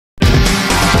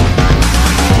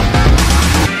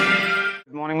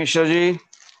morning, Mishra ji.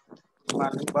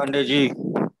 Morning, Pandey ji.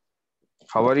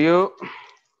 How are you?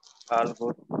 All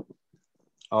good.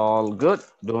 All good.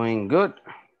 Doing good.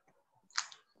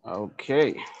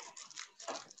 Okay.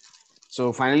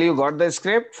 So finally, you got the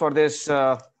script for this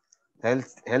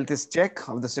health is check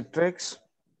of the Citrix.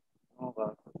 No,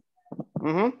 boss.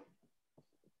 Mm-hmm.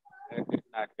 I did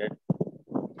not get.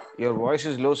 Your voice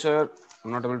is low, sir.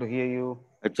 I'm not able to hear you.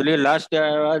 Actually, last day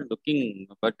I was looking,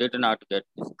 but did not get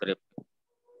the script.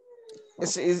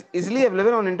 It's easily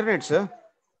available on internet, sir.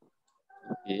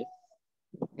 Okay.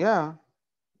 Yeah.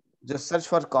 Just search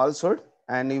for Callshood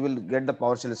and you will get the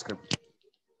PowerShell script.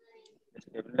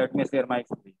 Let me share my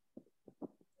screen.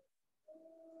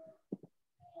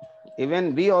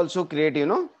 Even we also create,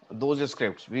 those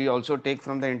scripts. We also take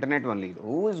from the internet only.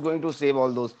 Who is going to save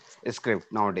all those scripts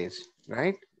nowadays,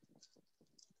 right?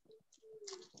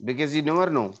 Because you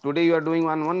never know. Today you are doing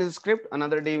one script,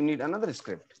 another day you need another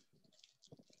script.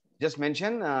 Just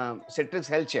mention Citrix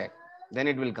health check, then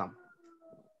it will come.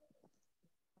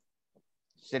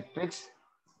 Citrix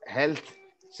health,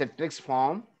 Citrix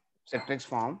form.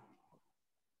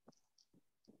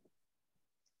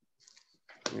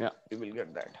 Yeah, you will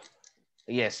get that.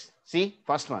 Yes. See,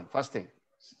 first thing.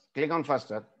 Click on first,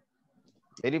 sir.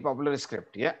 Very popular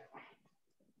script. Yeah.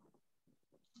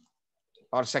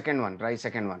 Or second one, try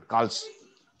second one. Calls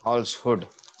hood,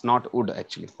 not wood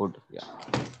actually, hood. Yeah.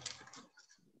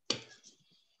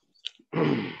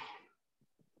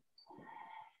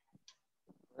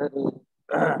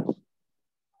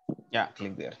 Yeah,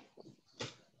 click there.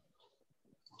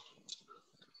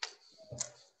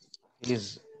 He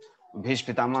is Bhish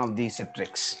Pitama of the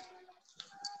Citrix.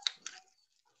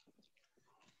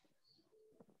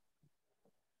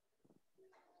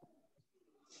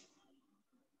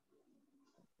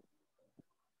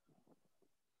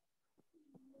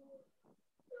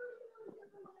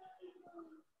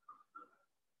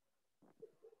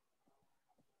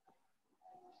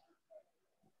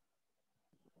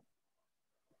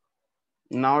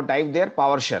 Now type there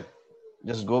PowerShell.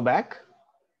 Just go back,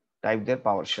 type there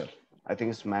PowerShell. I think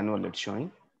it's manual, it's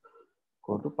showing.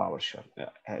 Go to PowerShell. Yeah,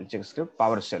 health check script,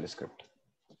 PowerShell script.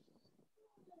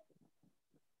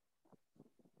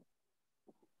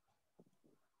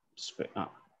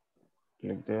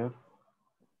 Click there.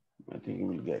 I think you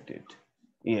will get it.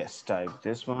 Yes, type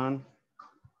this one.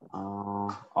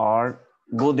 Or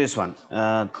go this one.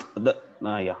 Yeah,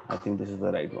 I think this is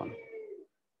the right one.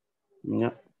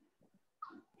 Yeah.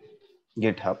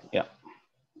 GitHub. Yeah.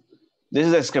 This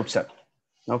is the script, sir.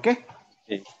 Okay.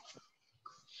 Okay.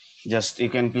 Just you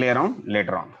can play around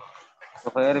later on.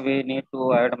 So here we need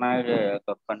to add my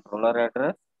controller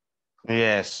address.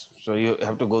 Yes. So you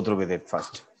have to go through with it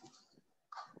first.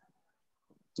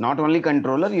 Not only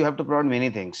controller, you have to provide many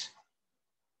things.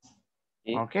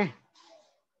 Okay.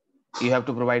 You have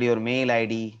to provide your mail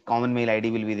ID, common mail ID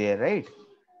will be there, right?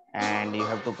 And you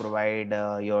have to provide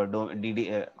your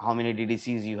how many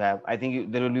DDCs you have. I think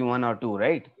there will be one or two,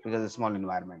 right? Because it's a small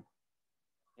environment.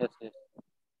 Yes, yes.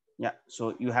 Yeah.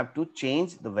 So you have to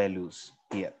change the values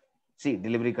here. See,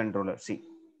 delivery controller. See,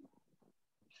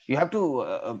 you have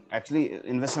to actually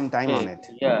invest some time on it.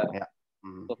 Yeah. Yeah.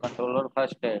 So controller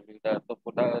first. So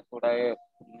should I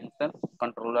mention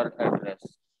controller address?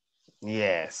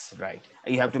 Yes, right.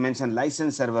 You have to mention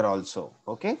license server also.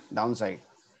 Okay, downside.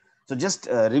 So just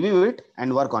review it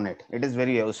and work on it. It is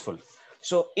very useful.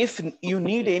 So if you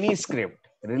need any script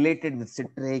related with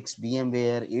Citrix,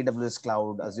 VMware, AWS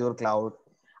Cloud, Azure Cloud,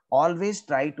 always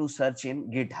try to search in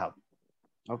GitHub.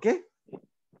 Okay.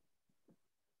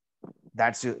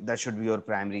 That should be your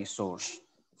primary source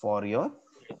for your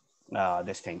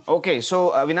this thing. Okay, so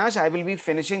Avinash, I will be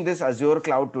finishing this Azure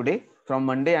Cloud today. From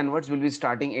Monday onwards, we'll be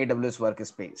starting AWS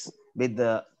Workspace with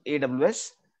the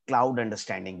AWS Cloud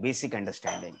understanding, basic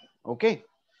understanding. Okay,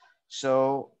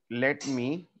 so let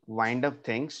me wind up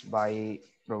things by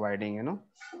providing,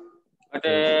 But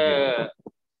few.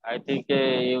 I think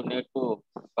you need to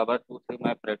cover 2, 3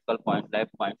 my practical point, life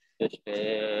point, just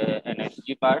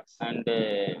NSG part and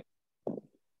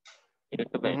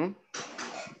Mm-hmm.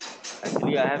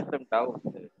 Actually, I have some doubts.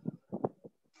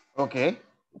 Okay,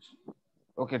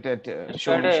 okay, Yesterday,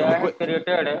 show me I have quick.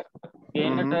 created a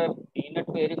Mm-hmm. peanut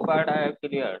very part I have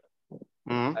cleared.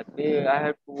 Mm-hmm. Actually, I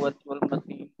have two virtual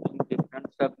machines in different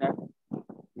subnets,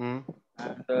 Mm-hmm.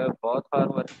 and both are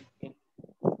working in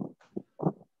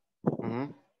Mm-hmm.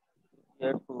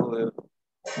 here to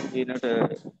peanut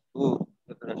two.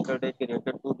 Yesterday,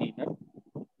 created two peanut,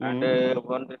 and Mm-hmm.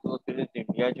 one resource is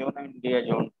India zone and India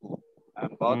zone 2.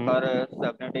 And both Mm-hmm. are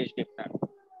subnet is different.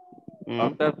 Mm-hmm.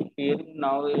 After pairing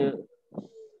now,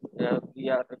 we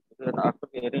are after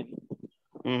pairing.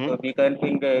 So we can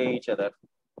ping each other.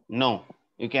 No,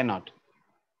 you cannot.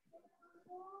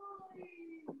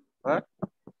 What?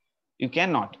 You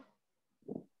cannot.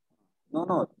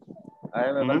 No. I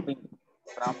am able to ping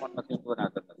from one machine to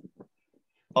another machine.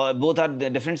 Or both are the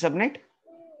different subnet?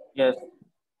 Yes.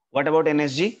 What about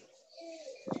NSG?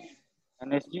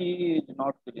 NSG is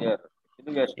not clear.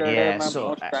 Actually, yesterday, Yeah, my so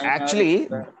most time I actually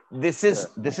spent. this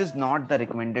is not the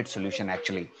recommended solution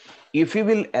actually. If you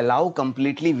will allow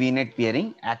completely VNet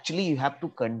peering, actually you have to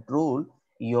control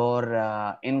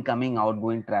your incoming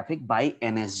outgoing traffic by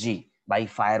NSG, by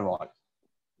firewall.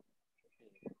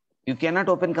 You cannot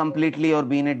open completely or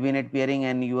VNet peering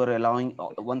and you are allowing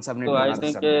one subnet So to I another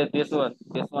think subnet.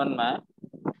 this one, man.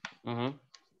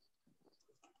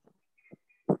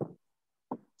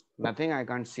 Nothing I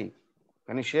can't see.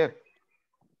 Can you share?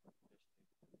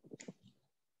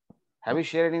 Have you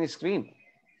shared any screen?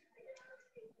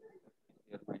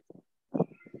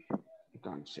 You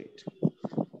can't see it.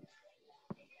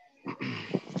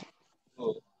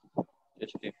 So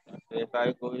just keep that. So if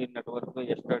I go in network, so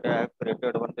yesterday I have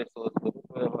created one resource group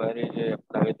where I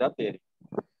apply the pairing.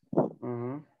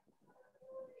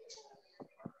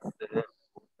 Say,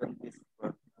 open this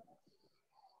one.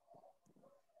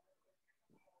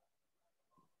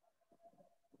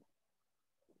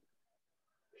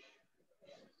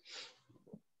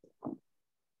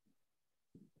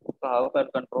 So how can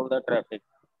control the traffic?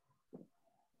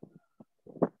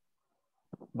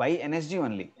 By NSG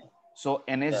only. So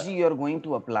Yeah. NSG you are going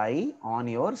to apply on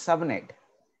your subnet.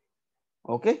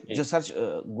 Okay, Okay. just search,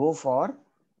 go for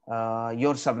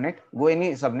your subnet. Go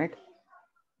any subnet.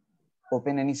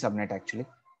 Open any subnet actually.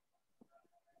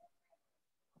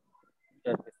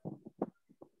 Yes.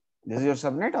 This is your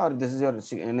subnet or this is your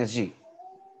NSG?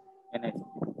 NSG.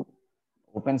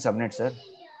 Open subnet, sir.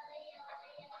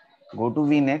 Go to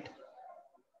VNet.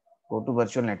 Go to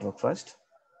virtual network first.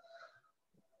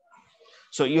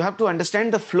 So you have to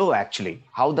understand the flow actually,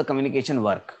 how the communication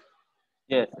work.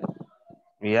 Yes.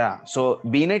 Yeah. So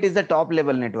BNet is the top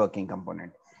level networking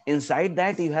component. Inside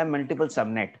that you have multiple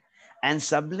subnet, and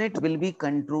subnet will be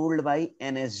controlled by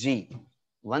NSG.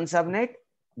 One subnet,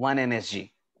 one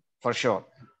NSG for sure.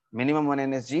 Minimum one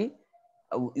NSG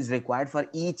is required for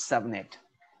each subnet.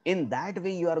 In that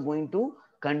way, you are going to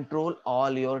control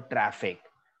all your traffic.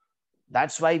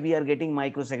 That's why we are getting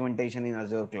micro segmentation in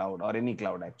Azure cloud or any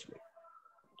cloud actually.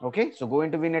 Okay, so go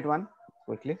into VNet 1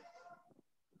 quickly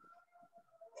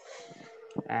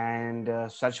and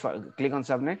search for, click on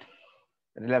subnet,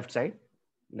 left side,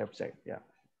 yeah.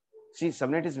 See,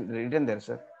 subnet is written there,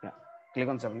 sir. Yeah, click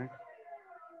on subnet.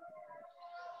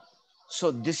 So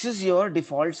this is your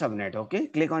default subnet, okay?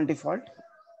 Click on default.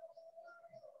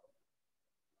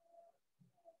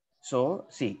 So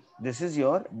see, this is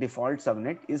your default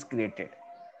subnet is created.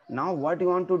 Now what you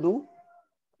want to do,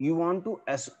 you want to,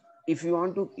 if you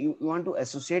want to, you want to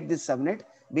associate this subnet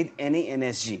with any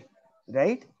NSG,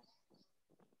 right?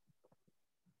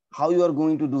 How you are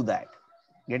going to do that?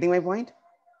 Getting my point?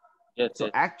 Yes. So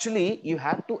actually you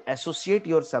have to associate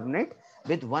your subnet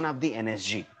with one of the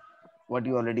NSG, what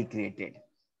you already created.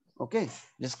 Okay,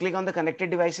 just click on the connected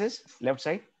devices, left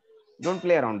side. Don't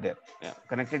play around there. Yeah,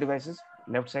 connected devices,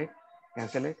 left side,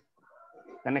 cancel it.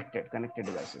 Connected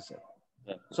devices, sir.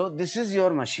 Yes. So this is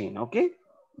your machine, okay?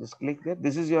 Just click there.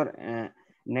 This is your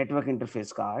network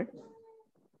interface card,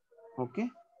 okay?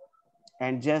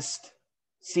 And just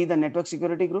see the network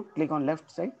security group. Click on left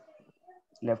side,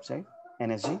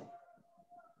 NSG.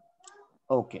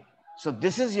 Okay, so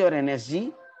this is your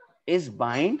NSG is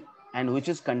bind and which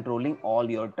is controlling all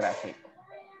your traffic.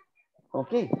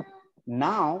 Okay,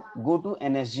 now go to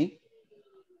NSG.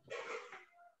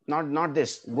 Not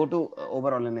this. Go to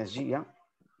overall NSG. Yeah,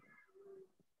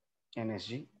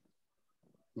 NSG.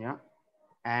 Yeah,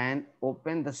 and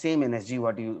open the same NSG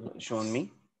what you shown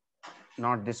me.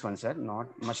 Not this one, sir. Not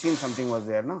machine. Something was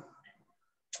there, no?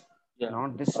 Yeah.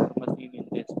 Not this, Our sir. machine in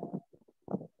this.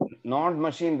 Not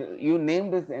machine. You name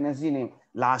this NSG name.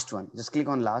 Last one. Just click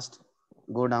on last.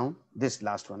 Go down. This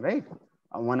last one, right?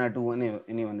 One or two.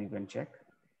 Anyone you can check.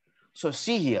 So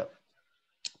see here.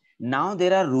 Now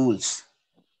there are rules.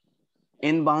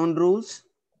 Inbound rules,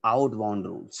 outbound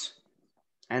rules,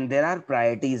 and there are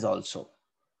priorities also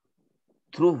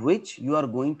through which you are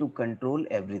going to control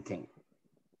everything.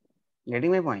 Getting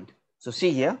my point? So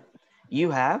see here, you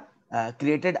have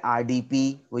created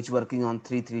RDP which working on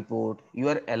 3 port. You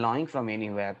are allowing from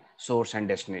anywhere source and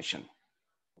destination,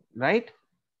 right?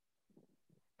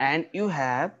 And you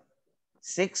have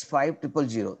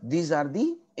 65000. These are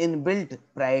the inbuilt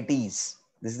priorities.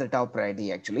 This is the top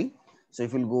priority actually. So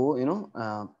if you'll go,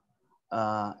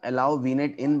 allow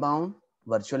VNet inbound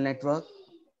virtual network,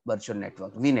 virtual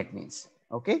network. VNet means.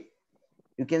 Okay.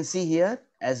 You can see here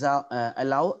as a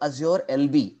allow Azure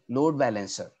LB load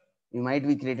balancer. You might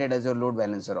be created as your load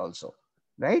balancer also,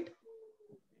 right?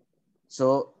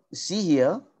 So see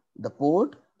here the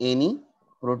port any,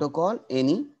 protocol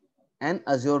any, and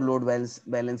Azure load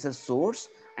balancer source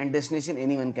and destination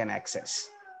anyone can access.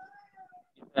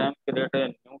 If I am create a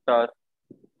new task,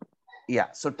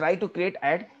 Yeah. So try to create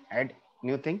add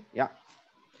new thing. Yeah.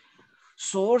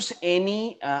 Source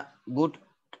any good.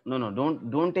 No,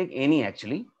 don't take any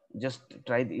actually. Just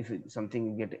try if something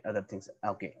you get other things.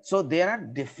 Okay. So there are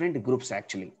different groups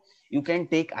actually. You can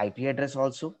take IP address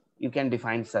also. You can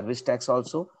define service tags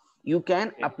also. You can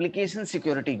okay, application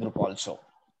security group also.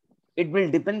 It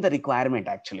will depend the requirement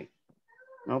actually.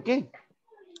 Okay.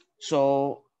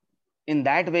 So in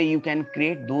that way you can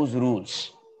create those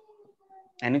rules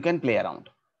and you can play around.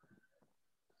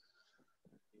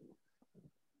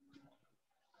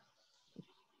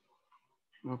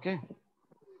 Okay.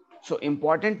 So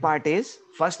important part is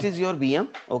first is your VM.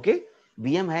 Okay.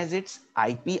 VM has its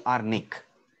IP or NIC.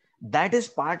 That is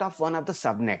part of one of the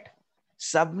subnet.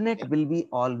 Subnet okay, will be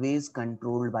always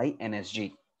controlled by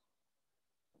NSG.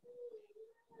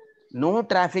 No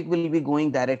traffic will be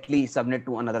going directly subnet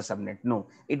to another subnet. No,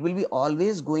 it will be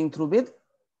always going through with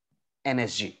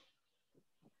NSG.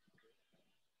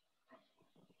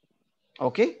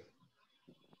 Okay.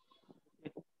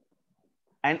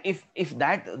 And if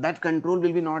that control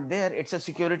will be not there, it's a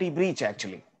security breach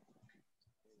actually.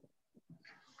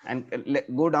 And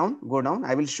go down.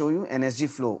 I will show you NSG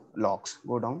flow logs.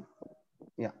 Go down.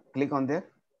 Yeah, click on there.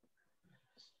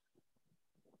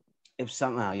 If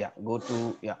some yeah, go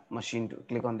to machine to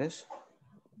click on this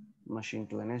machine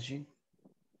to NSG.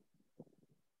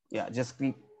 Yeah, just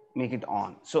keep make it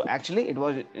on. So actually it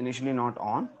was initially not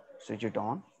on. Switch it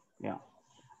on. Yeah,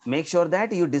 make sure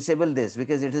that you disable this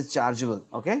because it is chargeable.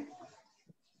 Okay.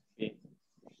 okay.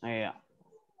 Yeah,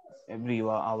 every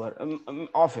hour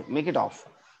off it, make it off.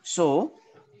 So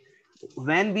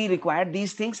when we require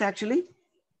these things actually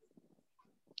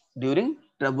during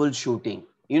troubleshooting,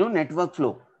 network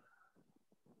flow.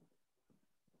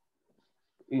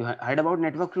 You heard about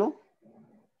network flow?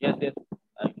 Yes, yes.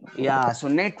 I Yeah, so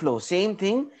NetFlow, same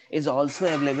thing is also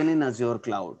available in Azure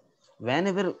Cloud.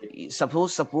 Whenever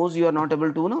suppose you are not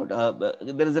able to,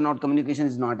 there is a not communication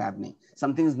is not happening,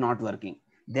 something is not working.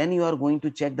 Then you are going to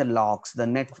check the logs, the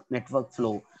network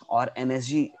flow or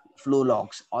NSG flow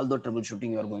logs. All the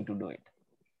troubleshooting you are going to do it.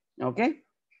 Okay.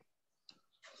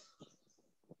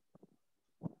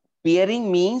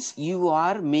 Peering means you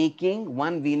are making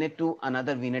one VNet to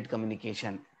another VNet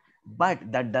communication, but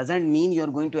that doesn't mean you're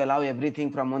going to allow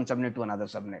everything from one subnet to another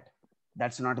subnet.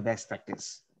 That's not best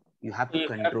practice. You have to we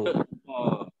have control. to,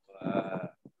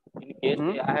 in case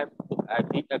Hmm? I have to, I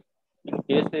think in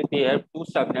case we have two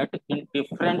subnet in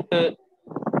different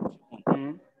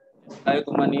Hmm. like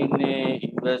one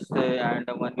in US and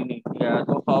one in India,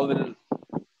 so how will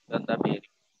run the pairing?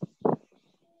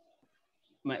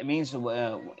 Means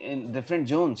in different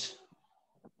zones.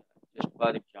 Just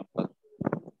for example,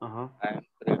 Uh-huh. I am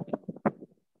creating.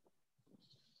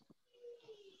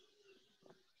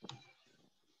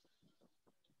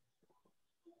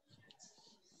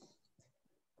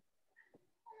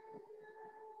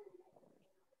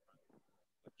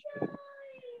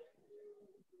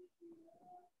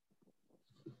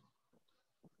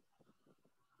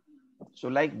 So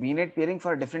like VNet peering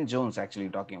for different zones actually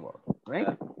you're talking about, right?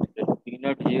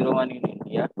 Peanut 01 in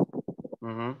India.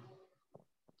 Mm-hmm.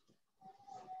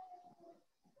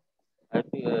 I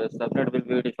think subnet will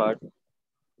be default.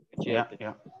 Which Yeah,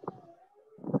 yeah.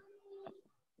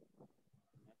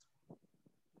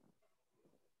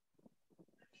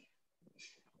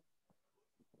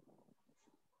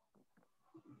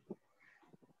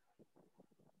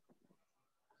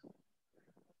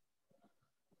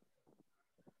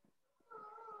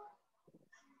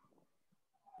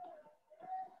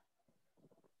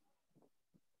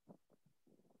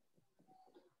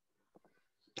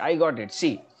 I got it.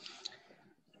 See,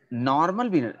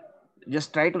 normal VNet,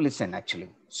 just try to listen actually.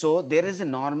 So there is a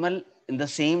normal in the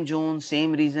same zone,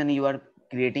 same region you are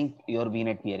creating your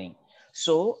VNet peering.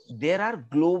 So there are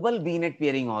global VNet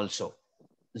peering also,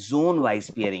 zone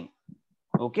wise peering.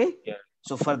 Okay. yeah,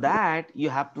 So for that, you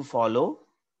have to follow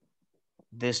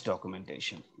this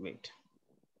documentation. Wait,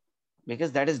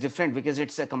 because that is different because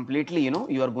it's a completely,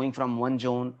 you are going from one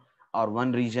zone or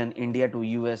one region, India to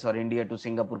US or India to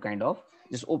Singapore kind of.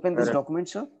 Just open this correct. document,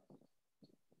 sir,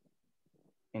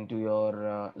 into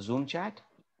your Zoom chat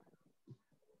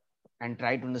and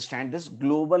try to understand this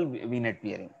global VNet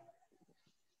peering.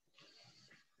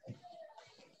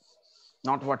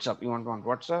 Not WhatsApp. You want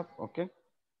WhatsApp? Okay.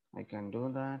 I can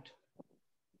do that.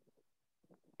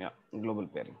 Yeah, global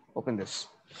pairing. Open this.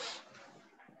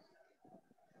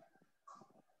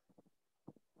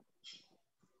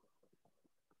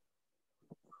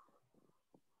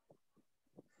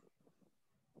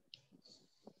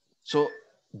 So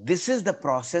this is the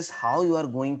process how you are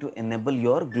going to enable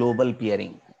your global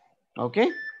peering. Okay.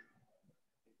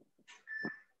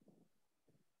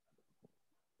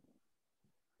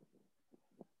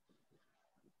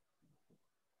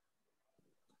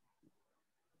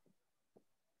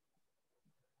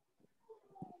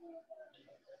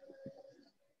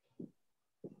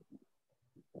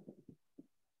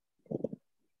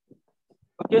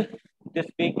 Okay, this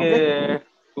week Okay.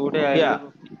 today I Yeah.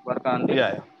 will work on this.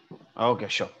 Yeah. Yeah. Okay.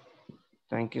 Sure.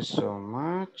 Thank you so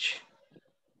much.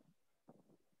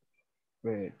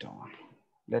 Wait on.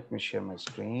 Let me share my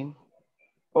screen.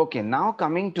 Okay. Now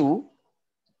coming to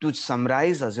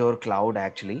summarize Azure Cloud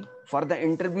actually for the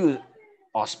interview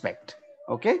aspect.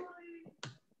 Okay.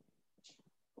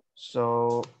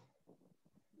 So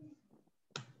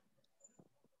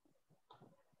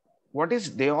what is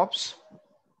DevOps?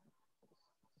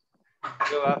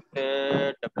 You have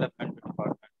the development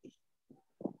department.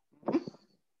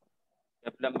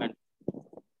 Development.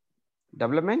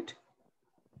 Development?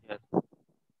 Yes.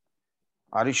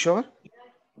 Are you sure?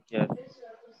 Yes.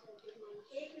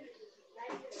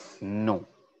 No.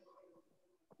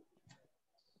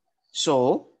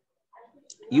 So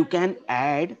you can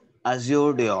add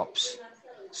Azure DevOps.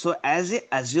 So as a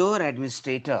Azure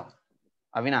administrator,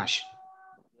 Avinash,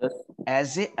 Yes.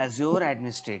 as a Azure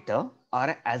administrator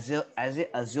or as a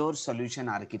Azure solution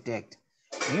architect,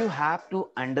 you have to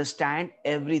understand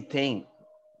everything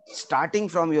starting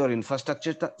from your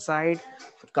infrastructure side,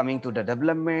 coming to the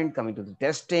development, coming to the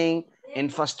testing,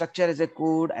 infrastructure as a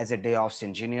code, as a DevOps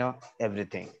engineer,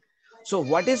 everything. So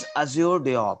what is Azure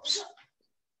DevOps?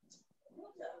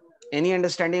 Any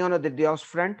understanding on the DevOps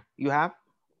front you have?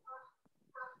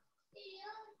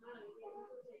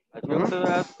 Azure Mhm.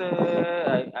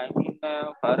 DevOps, I mean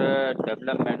for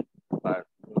development part.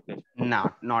 Okay.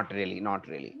 Not really, not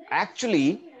really.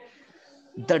 Actually,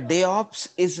 the DevOps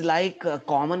is like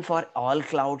common for all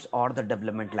clouds or the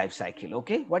development lifecycle.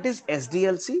 Okay, what is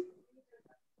SDLC?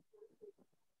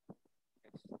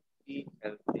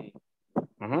 SDLC.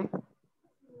 Mhm.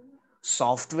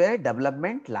 Software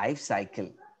Development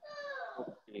Lifecycle.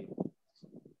 Okay.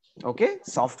 Okay,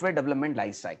 software development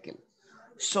lifecycle.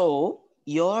 So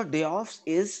your DevOps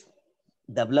is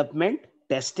development,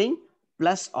 testing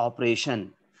plus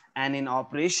operation, and in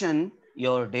operation,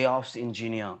 your DevOps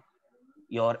engineer,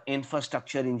 your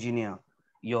infrastructure engineer,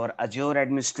 your Azure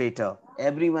administrator,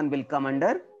 everyone will come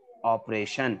under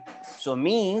operation. So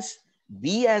means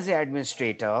we as an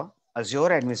administrator,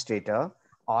 Azure administrator,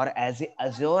 or as a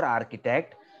Azure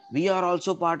architect, we are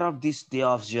also part of this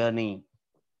DevOps journey.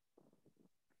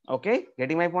 Okay,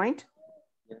 getting my point?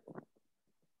 Yes.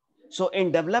 So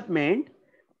in development,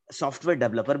 software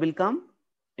developer will come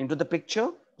into the picture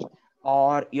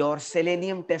or your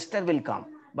Selenium tester will come.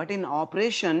 But in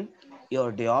operation,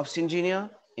 your DevOps engineer,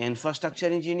 infrastructure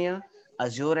engineer,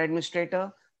 Azure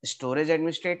administrator, storage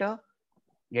administrator,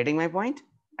 getting my point?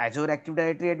 Azure Active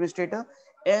Directory administrator,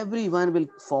 everyone will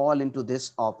fall into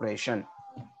this operation.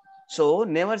 So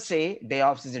never say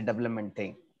DevOps is a development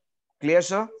thing. Clear,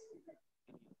 sir?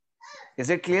 Is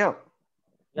it clear?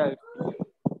 Yeah, it's clear.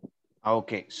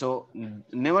 Okay, so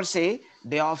never say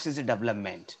DevOps is a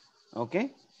development.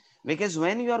 Okay, because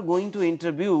when you are going to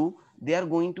interview, they are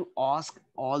going to ask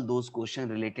all those questions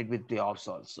related with DevOps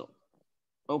also.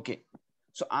 Okay,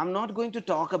 so I'm not going to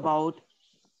talk about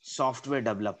software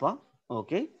developer.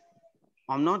 Okay,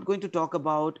 I'm not going to talk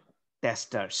about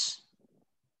testers.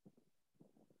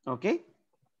 Okay,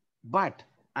 but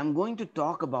I'm going to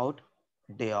talk about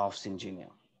DevOps engineer.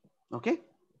 Okay,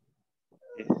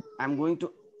 Yes. I'm going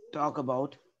to talk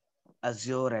about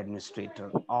Azure administrator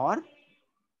or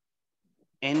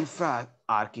infra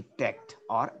architect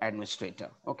or administrator.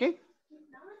 Okay,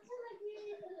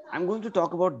 I'm going to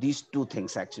talk about these two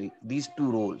things actually, these two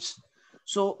roles.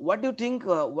 So what do you think,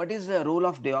 what is the role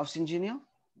of DevOps engineer?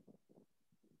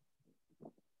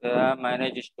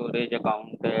 Manage storage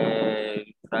account, Mm.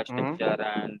 infrastructure,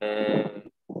 and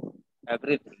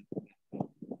everything.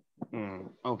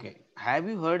 Okay, have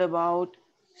you heard about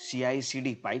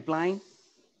CI/CD pipeline?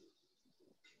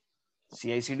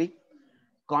 CI/CD,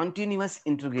 continuous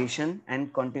integration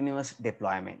and continuous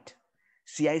deployment.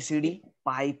 CI/CD Yes.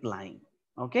 pipeline.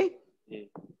 Okay, Yes.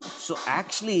 so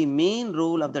actually main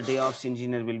role of the DevOps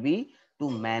engineer will be to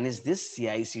manage this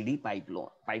CI/CD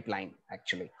pipeline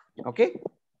actually. Okay,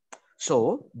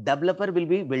 so developer will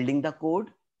be building the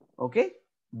code. Okay,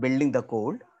 building the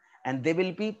code, and they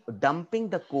will be dumping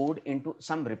the code into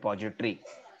some repository.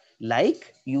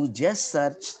 Like you just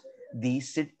search the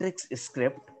Citrix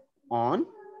script on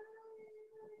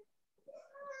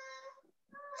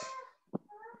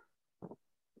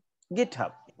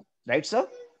GitHub, right, sir?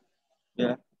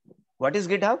 Yeah. What is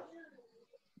GitHub?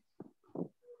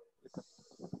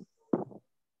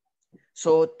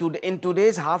 So in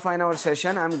today's half an hour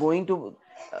session, I'm going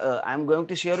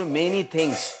to share many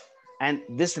things, and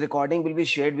this recording will be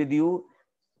shared with you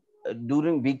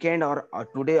during weekend or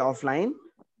today offline.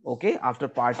 Okay, after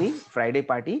party, Friday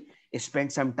party,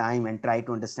 spend some time and try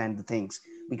to understand the things,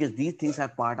 because these things are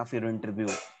part of your interview.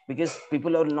 Because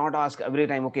people will not ask every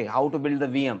time, okay, how to build the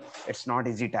VM. It's not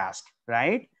easy task,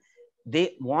 right?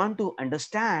 They want to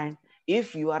understand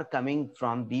if you are coming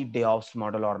from the DevOps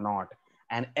model or not.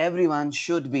 And everyone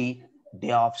should be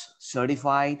DevOps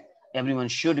certified. Everyone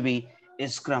should be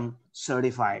Scrum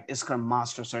certified, Scrum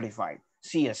Master certified,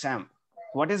 CSM.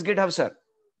 What is GitHub, sir?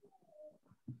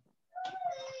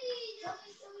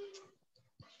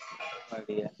 No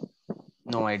idea.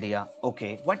 No idea.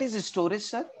 Okay. What is storage,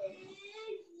 sir?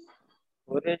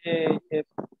 Storage is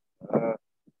uh,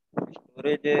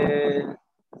 storage is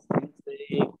since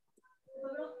they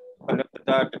collect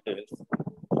the details,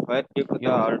 where keep the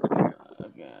Your all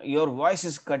details. your voice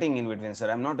is cutting in between,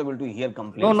 sir. I'm not able to hear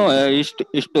No, no,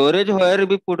 completely. storage where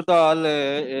we put the all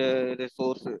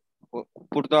resource,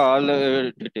 put the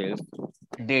all details.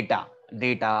 Data,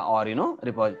 or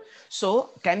repository.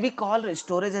 So can we call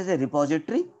storage as a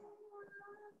repository?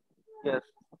 Yes.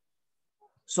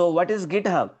 So what is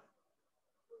GitHub?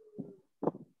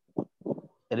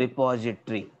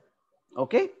 Repository.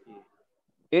 Okay.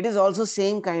 It is also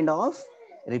same kind of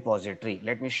repository.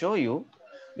 Let me show you,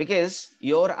 because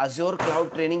your Azure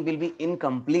cloud training will be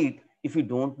incomplete if you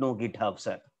don't know GitHub,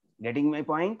 sir. Getting my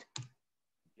point?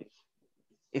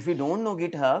 If you don't know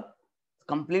GitHub,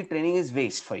 complete training is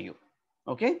waste for you.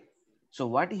 Okay. So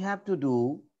what you have to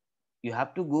do, you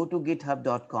have to go to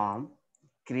github.com,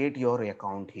 create your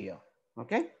account here.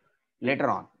 Okay. Later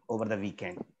on over the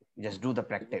weekend, just do the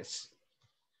practice,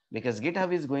 because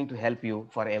GitHub is going to help you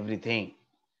for everything.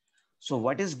 So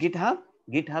what is GitHub?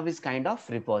 GitHub is kind of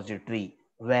repository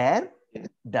where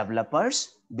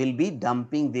developers will be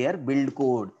dumping their build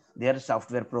code, their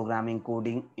software programming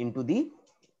coding into the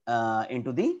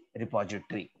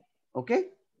repository. Okay.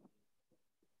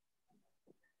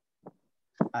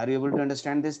 Are you able to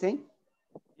understand this thing?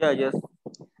 Yeah, yes.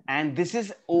 And this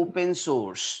is open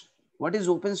source. What is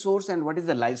open source and what is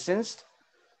the licensed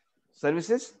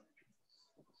services?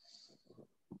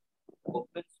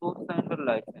 Open source and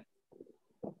license.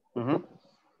 Mm-hmm.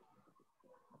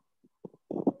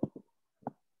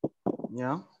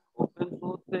 Yeah. Open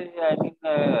source, I mean,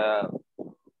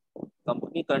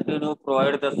 company continue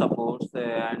provide the supports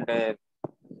and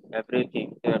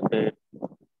everything, they update,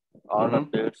 all Mm-hmm.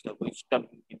 updates, wisdom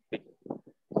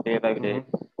day by day.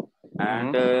 Mm-hmm.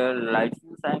 And Mm-hmm.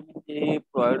 license, I mean, they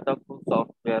provide the full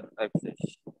software access.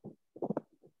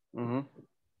 Mm-hmm.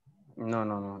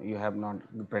 No. You have not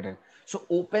prepared. So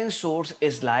open source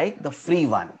is like the free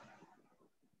one,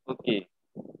 Okay.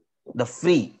 the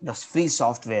free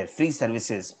software, free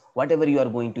services, whatever you are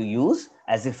going to use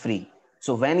as a free.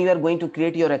 So when you are going to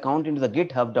create your account into the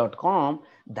github.com,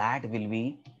 that will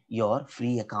be your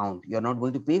free account. You're not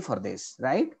going to pay for this,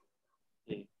 right?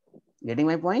 Okay. Getting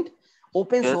my point?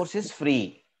 Open Yes. source is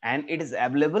free and it is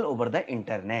available over the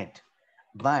internet.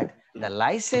 But the Okay.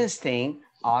 license thing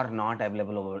are not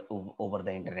available over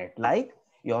the internet. Like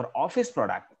your office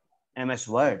product, MS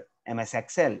Word, MS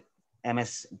Excel,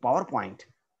 MS PowerPoint,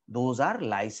 those are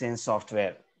licensed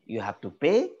software. You have to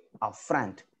pay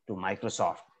upfront to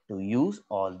Microsoft to use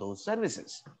all those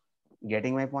services.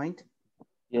 Getting my point?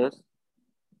 Yes.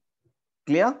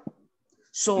 Clear? Yes.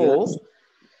 So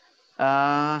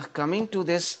coming to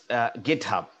this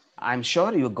GitHub, I'm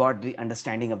sure you got the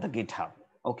understanding of the GitHub.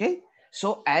 Okay.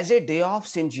 So as a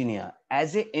DevOps engineer,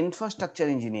 as a infrastructure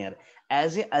engineer,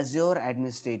 as a Azure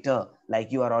administrator,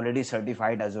 like you are already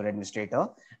certified Azure administrator,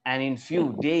 and in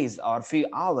few days or few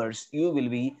hours, you will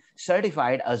be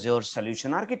certified Azure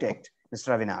solution architect,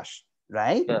 Mr. Avinash,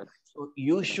 right? Yes. So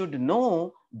you should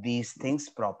know these things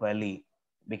properly,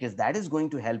 because that is going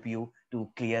to help you to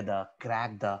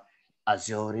crack the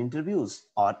Azure interviews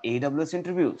or AWS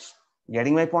interviews.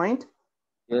 Getting my point?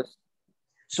 Yes.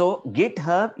 So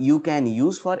GitHub you can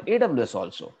use for AWS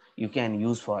also. You can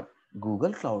use for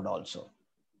Google Cloud also.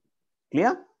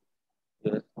 Clear?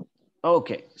 Yes.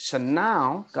 Okay. So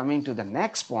now coming to the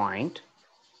next point,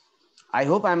 I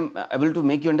hope I'm able to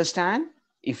make you understand.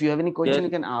 If you have any question, Yes. you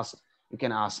can ask. You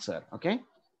can ask, sir. Okay.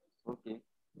 Okay.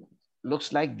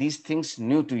 looks like these things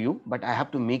new to you, but I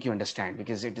have to make you understand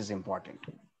because it is important.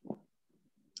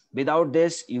 Without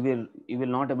this, you will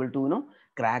not able to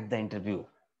crack the interview.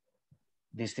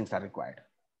 These things are required.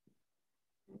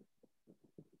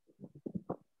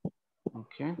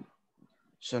 Okay.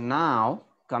 So now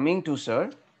coming to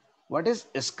sir, what is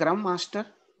Scrum Master?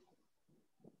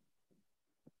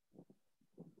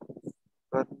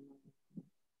 But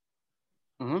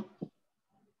Mhm.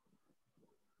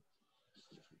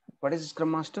 What is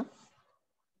Scrum Master?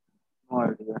 no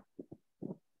idea.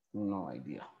 No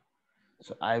idea.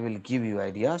 So I will give you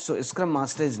idea. So Scrum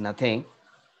Master is nothing.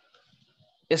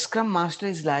 Scrum Master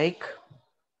is like,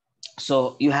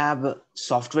 so you have a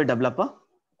software developer,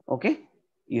 okay?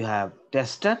 You have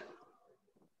tester,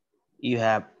 you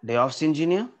have DevOps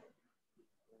engineer,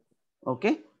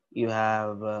 okay? You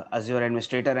have Azure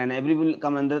administrator, and every will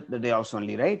come under the DevOps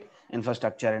only, right?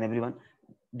 Infrastructure and everyone.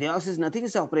 DevOps is nothing,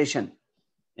 it's operation.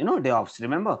 DevOps,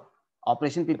 remember?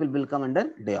 Operation people will come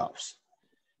under DevOps.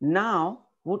 Now,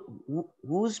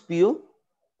 who's PO?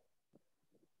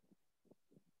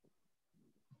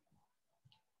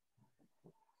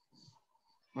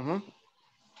 Mhm.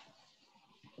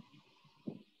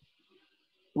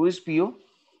 Who is PO?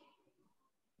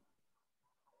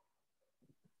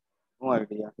 No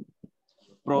idea.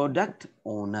 Product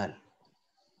owner.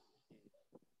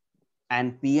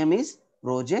 And PM is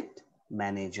project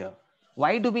manager.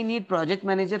 Why do we need project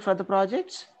manager for the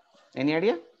projects? Any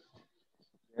idea?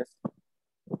 Yes.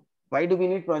 Why do we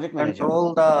need project manager?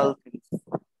 Control the all things.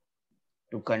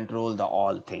 To control the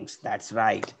all things. That's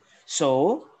right.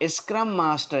 So Scrum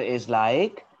Master is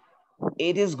like,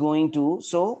 it is going to,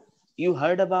 so you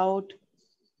heard about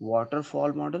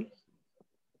waterfall model?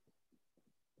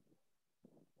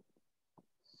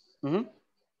 Mhm.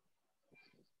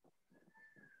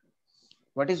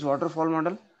 What is waterfall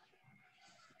model?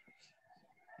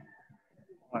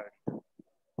 No idea.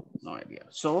 No idea.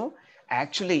 So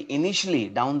actually, initially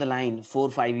down the line, 4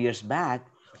 5 years back,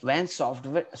 when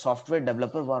software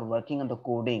developer were working on the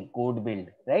code build,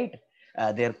 right?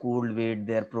 Their code build,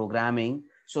 their programming.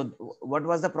 So what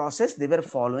was the process? They were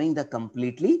following the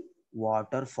completely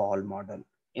waterfall model.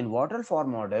 In waterfall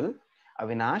model,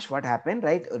 Avinash, what happened?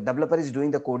 Right, a developer is doing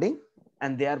the coding,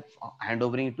 and they are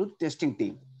handovering it to testing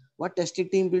team. What testing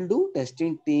team will do?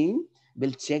 Testing team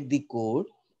will check the code.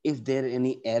 If there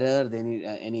any error,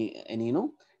 any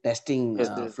testing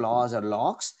Yes, yes. flaws or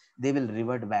logs, they will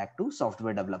revert back to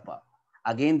software developer.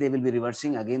 Again they will be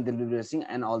reversing, again they'll be reversing,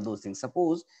 and all those things.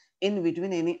 Suppose in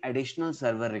between any additional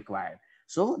server required,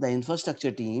 so the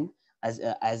infrastructure team as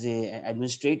a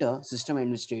administrator, system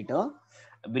administrator,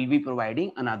 will be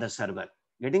providing another server.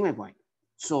 Getting my point?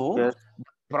 So Yes.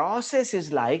 process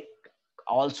is like,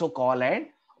 also called a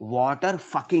water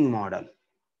fucking model.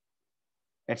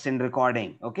 It's in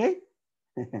recording, okay?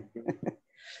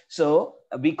 So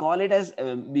we call it as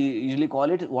we usually call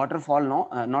it waterfall.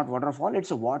 No, not waterfall,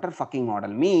 it's a water fucking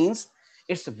model. Means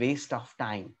it's a waste of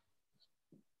time.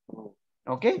 Oh,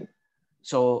 Okay,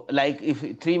 so like if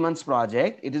 3 months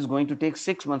project, it is going to take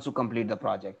 6 months to complete the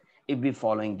project if we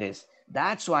following this.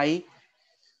 That's why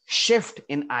shift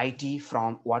in IT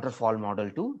from waterfall model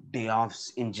to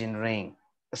DevOps engineering,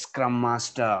 Scrum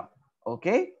Master.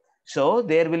 Okay, so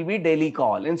there will be daily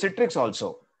call in Citrix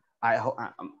also.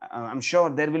 I'm sure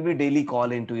there will be daily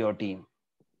call into your team.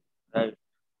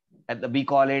 right. We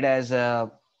call it as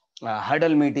a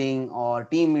huddle meeting or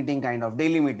team meeting, kind of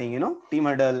daily meeting, team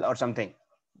huddle or something.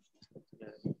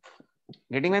 Yes.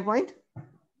 Getting my point?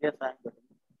 Yes, I'm getting.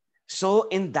 So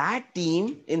in that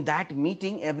team, in that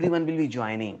meeting, everyone will be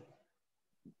joining.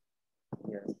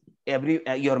 Yes.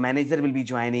 Your manager will be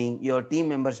joining, your team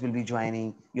members will be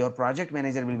joining, your project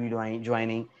manager will be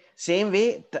joining. Same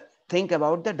way, think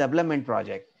about the development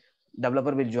project.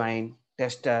 Developer will join,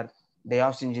 tester,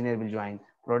 DevOps engineer will join,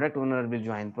 product owner will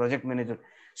join, project manager.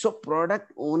 So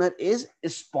product owner is a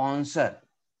sponsor.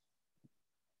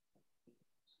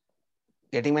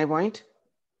 Getting my point?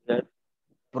 Yes.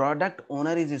 Product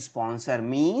owner is a sponsor,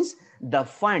 means the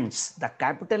funds, the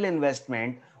capital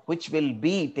investment which will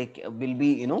be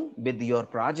with your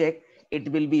project,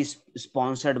 it will be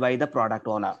sponsored by the product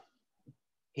owner.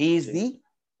 He is Okay. the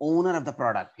owner of the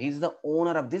product, he is the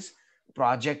owner of this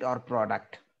project or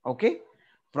product. Okay,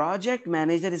 project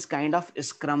manager is kind of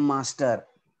scrum master.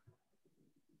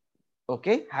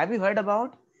 Okay, have you heard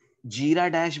about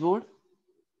Jira dashboard?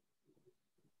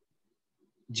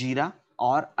 Jira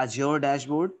or Azure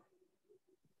dashboard?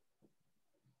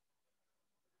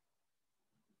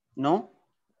 No?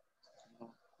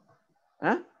 No.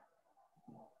 Huh?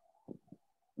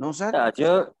 No sir.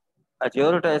 Yeah,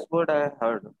 Azure dashboard I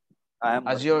heard. I am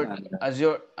working Azure, on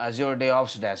that. Azure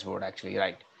DevOps dashboard, actually,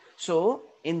 right? So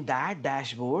in that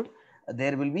dashboard,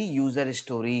 there will be user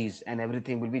stories and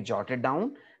everything will be jotted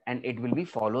down and it will be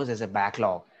follows as a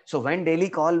backlog. So when daily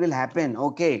call will happen,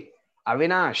 okay,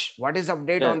 Avinash, what is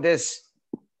update Yes, on this?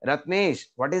 Ratnesh,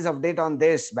 what is update on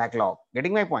this backlog?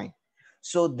 Getting my point?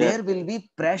 So yes, there yes, will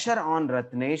be pressure on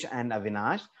Ratnesh and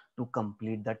Avinash to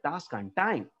complete the task on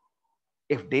time.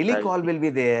 If daily right. call will be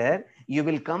there, you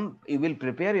will come, you will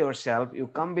prepare yourself, you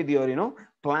come with your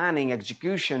planning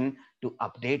execution to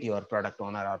update your product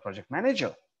owner or project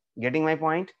manager. Getting my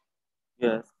point?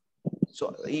 Yes,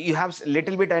 So you have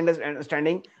little bit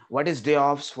understanding what is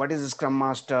DevOps, what is Scrum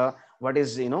Master, what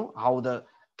is how the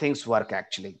things work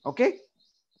actually. Okay,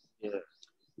 yes.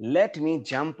 let me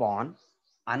jump on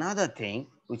another thing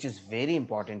which is very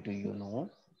important to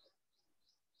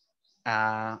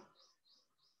uh,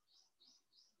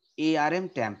 ARM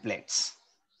templates.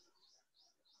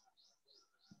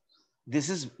 This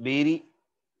is very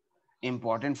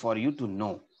important for you to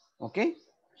know. Okay,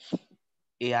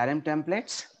 ARM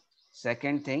templates.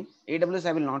 Second thing, AWS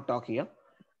I will not talk here.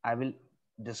 I will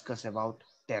discuss about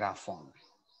Terraform.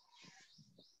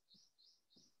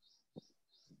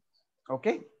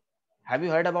 Okay, have you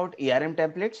heard about ARM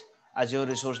templates, Azure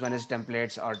Resource Managed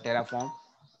templates or Terraform?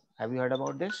 Have you heard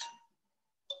about this?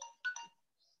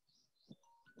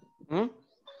 Hmm?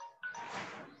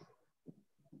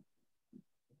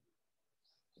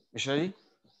 Vishwaji?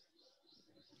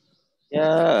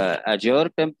 Yeah, Azure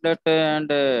template and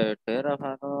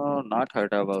Terraform, not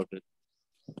heard about it.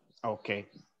 Okay.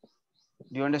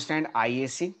 Do you understand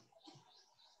IAC?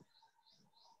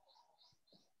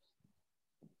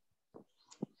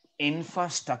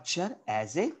 Infrastructure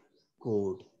as a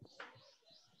code.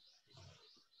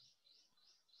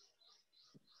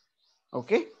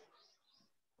 Okay,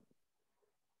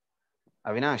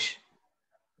 Avinash.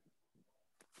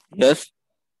 Yes,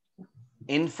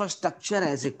 Infrastructure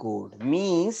as a code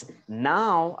means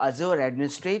now Azure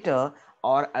administrator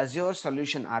or Azure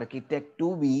solution architect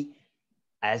to be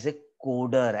as a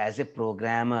coder, as a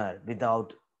programmer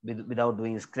without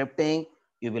doing scripting,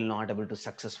 you will not able to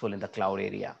successful in the cloud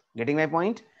area. Getting my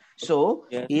point? So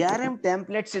yes, ARM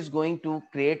templates is going to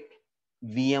create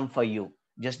VM for you,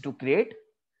 just to create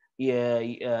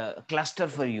cluster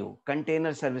for you,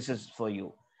 container services for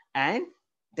you, and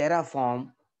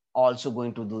Terraform also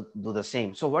going to do the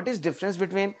same. So what is difference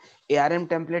between ARM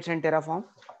templates and Terraform?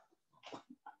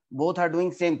 Both are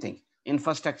doing same thing.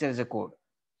 Infrastructure as a code.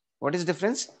 What is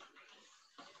difference?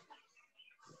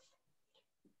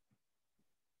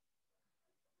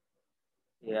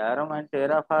 ARM and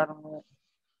Terraform.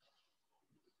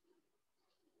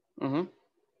 Mhm.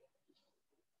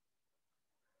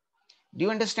 Do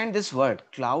you understand this word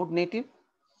cloud native?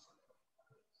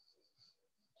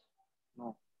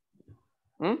 No,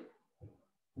 Hmm?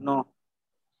 no,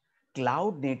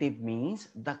 Cloud native means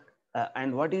the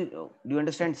and what is do you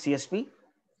understand CSP?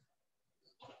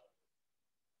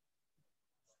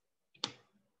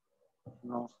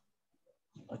 no.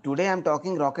 Today I'm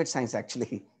talking rocket science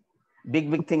actually.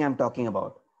 Big thing I'm talking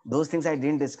about. Those things I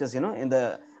didn't discuss, in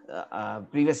the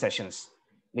previous sessions,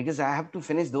 because I have to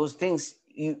finish those things.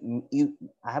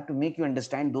 I have to make you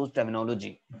understand those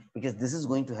terminology because this is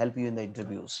going to help you in the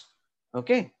interviews.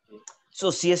 Okay. Okay. So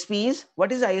CSP is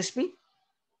what is ISP?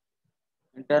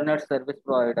 Internet service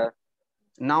provider,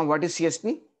 Now what is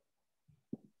CSP?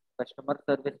 customer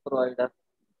service provider,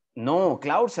 No,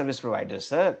 cloud service provider,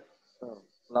 sir.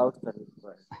 cloud service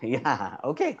provider. Yeah,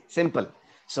 okay, simple.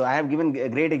 So I have given a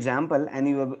great example and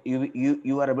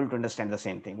you are able to understand the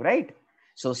same thing, right?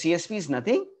 So CSP is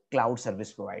nothing, cloud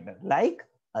service provider like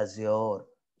Azure,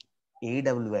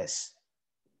 AWS,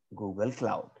 Google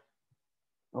Cloud.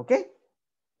 Okay,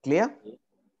 clear? Okay.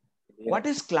 Clear. What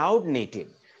is cloud native?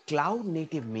 Cloud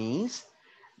native means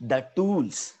the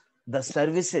tools, the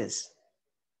services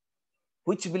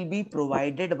which will be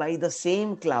provided by the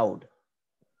same cloud,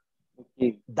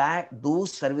 Okay. that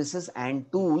those services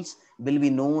and tools will be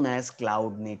known as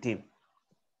cloud native.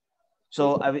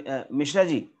 So, Okay. Mishra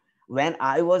ji, when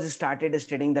I was started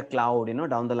studying the cloud,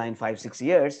 down the line 5 6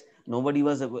 years, nobody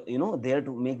was, there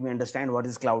to make me understand what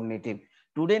is cloud native.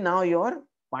 Today, now your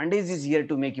Pandey is here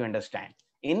to make you understand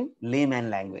in layman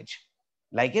language,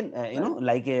 like in,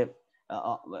 Right.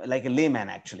 like a layman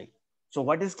actually. So,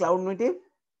 what is cloud native?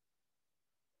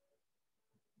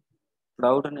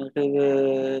 Cloud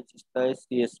native is the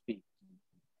CSP.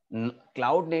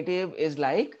 Cloud native is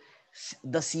like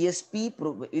the CSP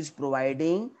is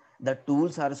providing the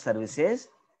tools or services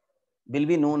will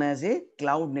be known as a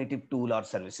cloud native tool or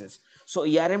services. So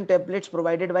ERM templates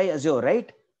provided by Azure,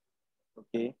 right?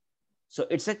 Okay. So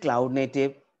it's a cloud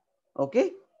native.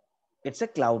 Okay, it's a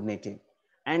cloud native.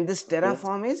 And this Okay.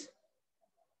 Terraform is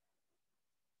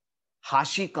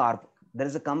HashiCorp. There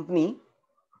is a company,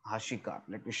 HashiCorp.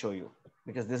 Let me show you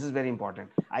because this is very important.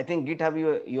 I think GitHub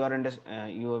you are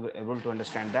able to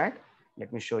understand that.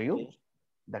 Let me show you Okay.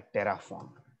 the Terraform.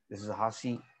 This is a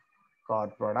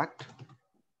HashiCorp product.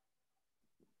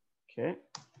 Okay,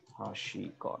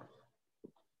 HashiCorp.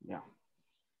 Yeah.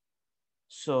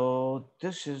 So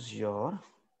this is your,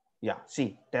 yeah,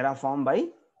 see, Terraform by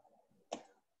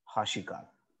HashiCorp,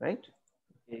 right?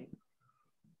 Okay.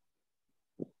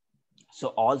 So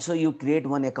also you create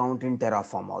one account in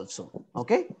Terraform also.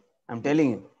 Okay. I'm telling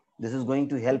you, this is going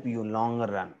to help you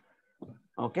longer run.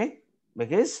 Okay.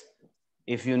 Because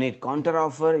if you need counter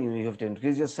offer, you have to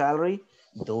increase your salary.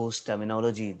 Those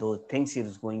terminology, those things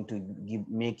is going to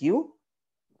make you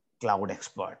cloud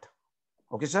expert.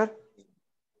 Okay, sir.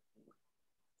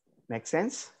 Makes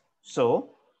sense. So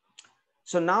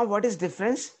now what is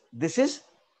difference? This is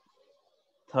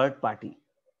third party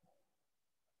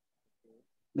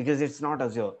because it's not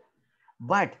Azure.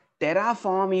 But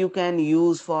Terraform you can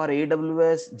use for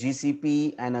AWS,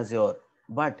 GCP, and Azure.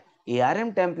 But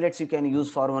ARM templates you can use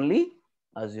for only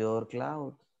Azure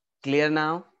Cloud. Clear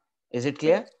now? Is it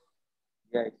clear?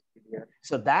 Yes. Yeah, it's clear.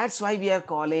 So that's why we are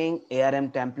calling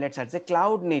ARM templates as a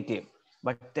cloud native.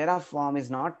 But Terraform is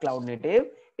not cloud native.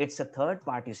 It's a third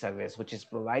party service which is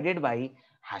provided by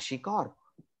HashiCorp.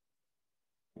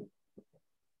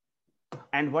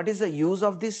 And what is the use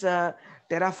of this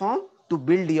Terraform? To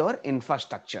build your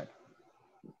infrastructure.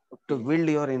 To Okay. build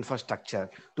your infrastructure,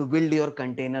 to build your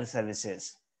container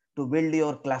services, to build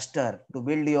your cluster, to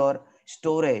build your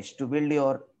storage, to build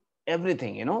your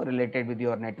everything, related with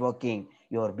your networking,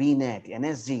 your BNet,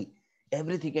 NSG,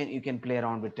 everything you can play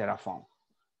around with Terraform.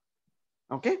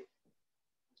 Okay.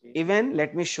 Okay. Even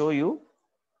let me show you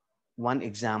one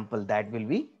example that will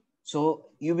be, so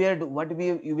you were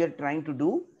trying to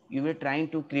do, you were trying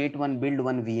to create build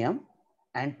one VM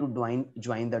and to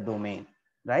join the domain,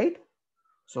 right?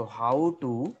 So how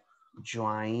to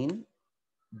join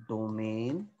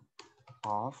domain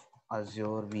of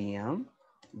Azure VM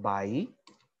by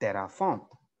Terraform.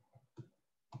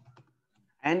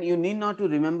 And you need not to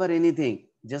remember anything.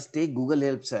 Just take Google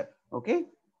Help, sir. Okay?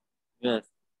 Yes.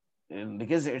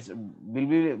 Because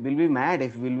we'll be mad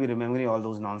if we'll be remembering all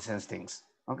those nonsense things.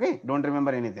 Okay? Don't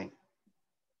remember anything.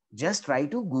 Just try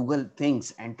to Google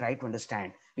things and try to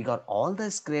understand because all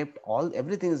the script, all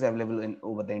everything is available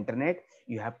over the internet.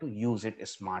 You have to use it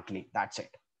smartly. That's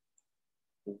it.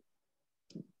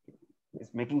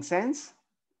 It's making sense.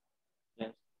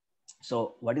 Yes.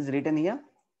 So what is written here?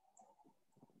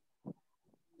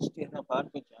 Still apart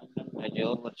to join an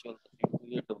Azure virtual machine to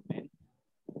your domain.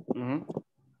 Mhm.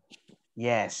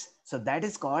 Yes. So that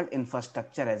is called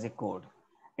infrastructure as a code.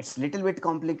 It's little bit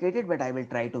complicated, but I will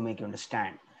try to make you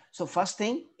understand. So first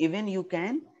thing, even you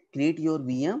can create your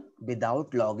VM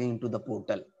without logging into the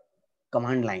portal,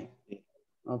 command line. Okay.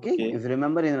 Okay. Okay. If you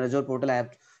remember in Azure portal, I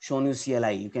have shown you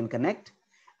CLI. You can connect,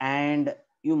 and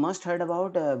you must heard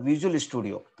about Visual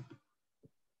Studio,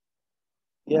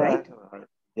 Yeah, I right? have heard.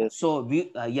 Yes. So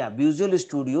Visual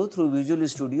Studio, through Visual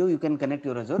Studio, you can connect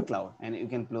your Azure cloud and you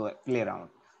can play around.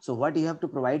 So what you have to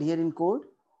provide here in code?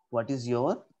 What is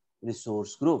your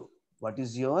resource group? What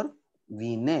is your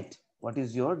VNet? What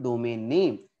is your domain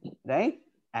name, right?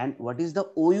 And what is the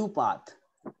OU path?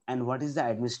 And what is the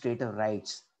administrator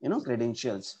rights?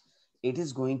 Credentials. It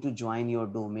is going to join your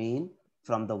domain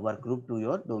from the work group to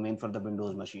your domain for the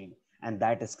Windows machine. And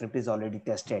that script is already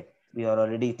tested. We are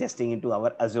already testing into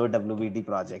our Azure WBD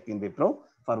project in Wipro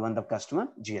for one of the customer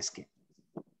GSK.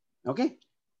 Okay,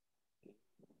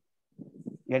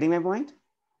 getting my point?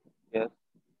 Yes.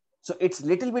 So it's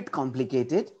little bit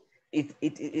complicated.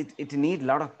 It need a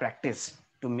lot of practice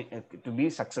to be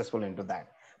successful into that.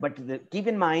 But keep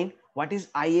in mind what is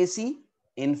IAC,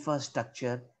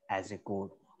 infrastructure as a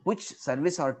code. Which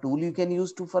service or tool you can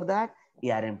use to for that?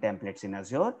 ARM templates in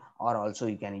Azure, or also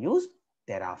you can use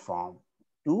Terraform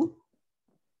to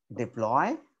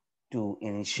deploy, to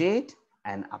initiate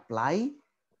and apply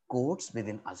codes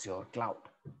within Azure cloud.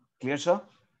 Clear, sir?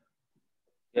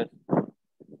 Yes.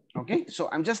 Okay, so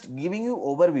I'm just giving you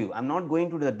overview. I'm not going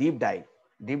to the deep dive.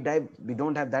 Deep dive, we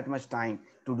don't have that much time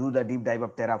to do the deep dive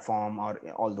of Terraform or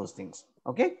all those things.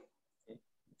 Okay, Okay.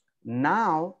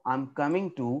 now I'm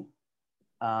coming to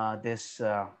this.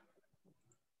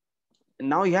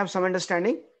 Now you have some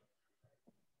understanding.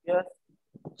 Yes.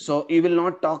 So you will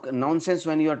not talk nonsense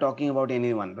when you are talking about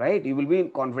anyone, right? You will be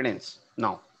in confidence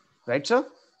now, right, sir?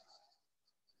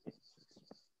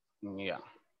 Yeah.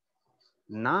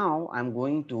 Now I'm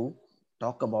going to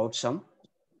talk about some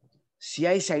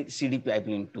CI/CD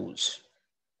pipeline tools,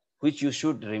 which you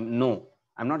should know.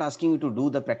 I'm not asking you to do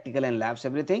the practical and labs,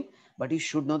 everything, but you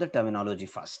should know the terminology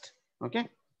first. Okay.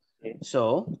 Okay.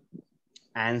 So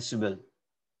Ansible.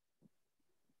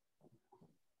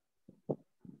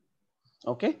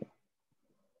 Okay.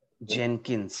 Okay.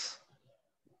 Jenkins,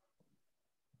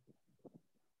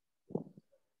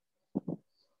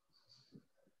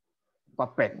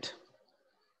 Puppet.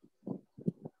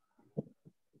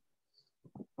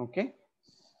 Okay.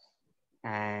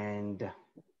 And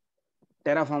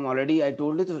Terraform, already I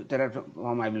told you,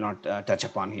 Terraform I will not touch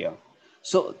upon here.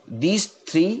 So these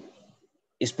three,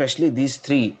 especially these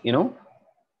three,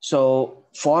 so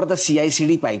for the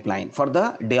CI/CD pipeline, for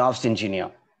the DevOps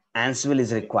engineer, Ansible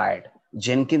is Okay. required,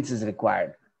 Jenkins is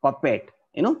required, Puppet,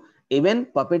 even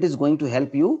Puppet is going to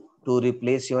help you to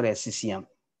replace your SCCM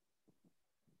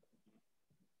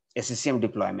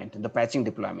deployment, the patching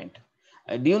deployment.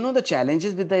 Do you know the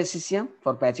challenges with the SCCM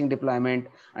for patching deployment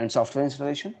and software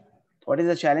installation? What is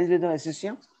the challenge with the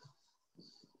SCCM?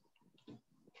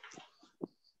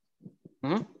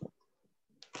 Hmm?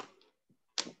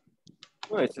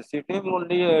 So SCCM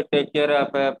only take care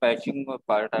of patching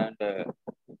part and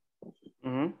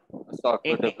Mm-hmm.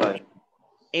 software deployment.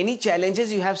 Any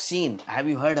challenges you have seen, have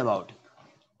you heard about?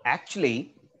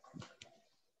 Actually,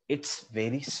 it's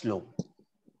very slow.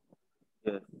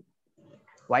 Yes.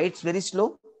 Why it's very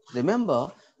slow?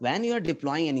 Remember, when you are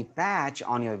deploying any patch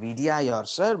on your VDI or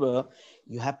server,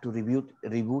 you have to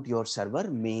reboot your server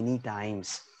many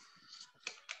times.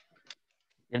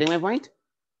 Getting my point?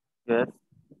 Yes.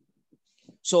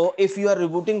 So if you are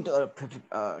rebooting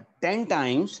 10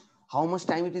 times, how much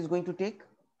time it is going to take?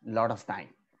 A lot of time.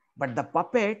 But the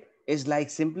Puppet is like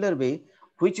simpler way,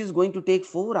 which is going to take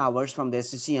 4 hours from the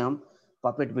SCCM.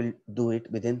 Puppet will do it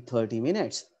within 30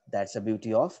 minutes. That's the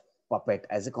beauty of Puppet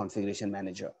as a configuration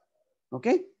manager.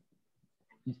 Okay.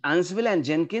 Ansible and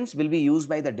Jenkins will be used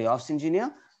by the DevOps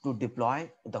engineer to deploy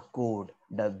the code,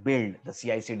 the build, the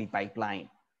CI/CD pipeline.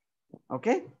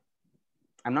 Okay.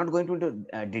 I'm not going to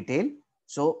into detail.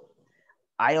 So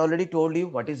I already told you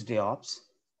what is DevOps,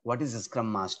 what is a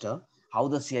Scrum Master, how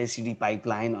the CI/CD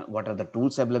pipeline, what are the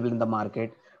tools available in the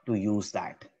market to use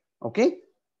that. Okay.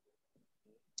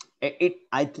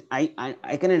 I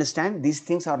can understand these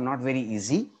things are not very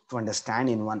easy to understand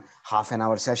in one half an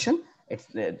hour session.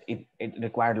 It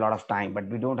required a lot of time, but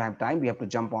we don't have time. We have to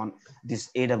jump on this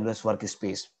AWS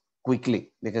workspace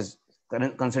quickly because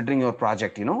considering your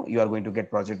project, you are going to get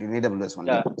project in AWS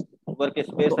Yeah. only.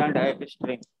 Workspace So and IP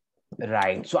string.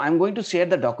 right. So I'm going to share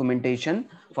the documentation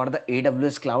for the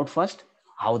AWS cloud first,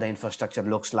 how the infrastructure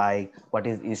looks like, what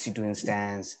is EC2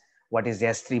 instance, what is the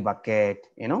S3 bucket,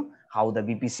 how the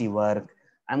VPC work.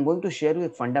 I'm going to share you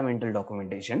fundamental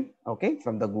documentation, okay,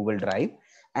 from the Google Drive.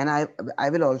 And I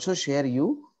will also share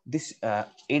you this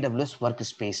AWS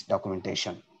workspace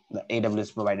documentation, the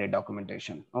AWS provided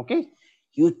documentation, okay.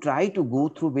 You try to go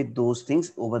through with those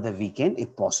things over the weekend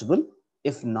if possible.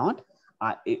 If not,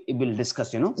 it will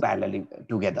discuss, parallelly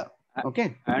together. A-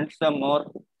 Okay. and some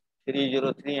more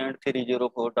 303 and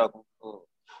 304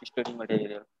 study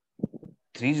material.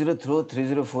 303,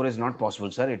 304 is not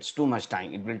possible, sir. It's too much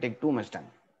time. It will take too much time.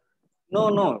 No,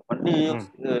 no. Only you Hmm.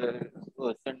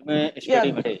 send me study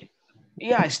Yeah. material.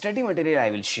 Yeah. Study material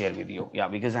I will share with you. Yeah.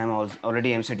 Because I'm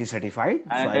already MCT certified. So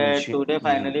And I will share. today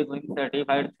finally going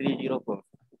certified 304.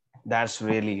 That's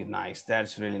really nice.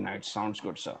 That's really nice. Sounds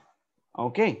good, sir.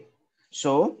 Okay.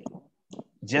 So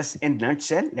just in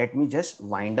nutshell, let me just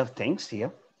wind up things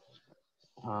here.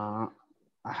 Uh,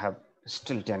 I have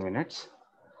still 10 minutes.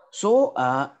 So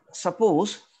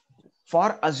suppose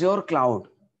for Azure cloud,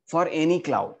 for any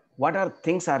cloud, what are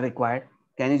things are required?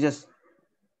 Can you just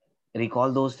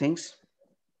recall those things?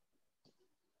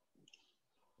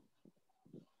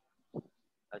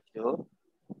 Azure.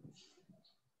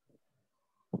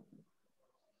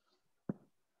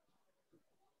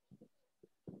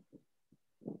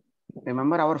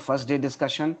 Remember our first day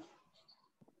discussion?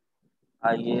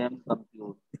 IAM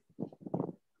compute.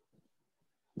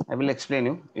 I will explain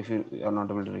you. If you are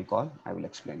not able to recall, I will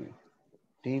explain you.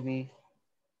 TV,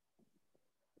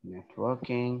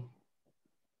 networking,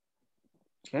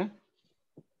 okay,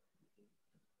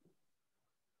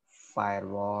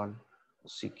 firewall,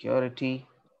 security,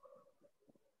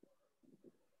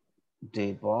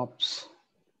 DevOps,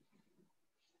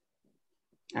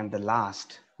 and the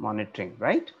last monitoring,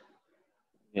 right?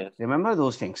 Yes. Remember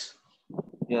those things?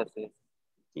 Yes. Yes.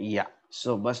 Yeah.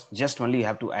 So, but just only you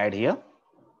have to add here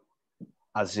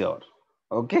Azure.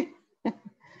 Okay.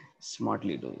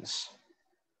 Smartly do this.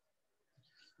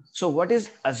 So, what is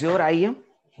Azure IAM?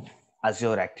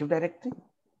 Azure Active Directory.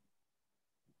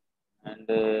 And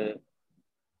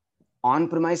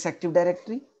on-premise Active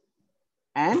Directory,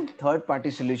 and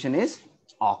third-party solution is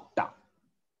Okta.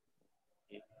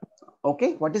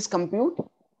 Okay, what is compute?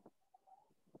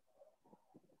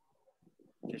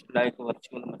 Just like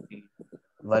virtual machine.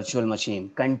 Virtual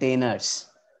machine, containers,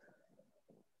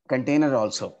 container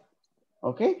also.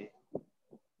 Okay,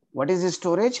 what is the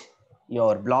storage?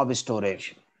 Your blob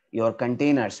storage, your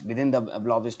containers. Within the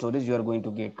blob storage, you are going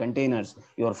to get containers,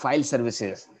 your file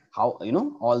services. How,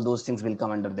 all those things will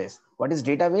come under this. What is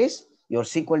database? Your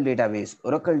SQL database,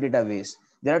 Oracle database.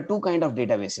 There are two kind of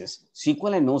databases,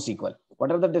 SQL and NoSQL.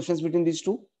 What are the difference between these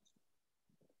two?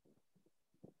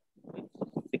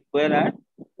 SQL and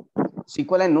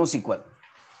SQL and NoSQL.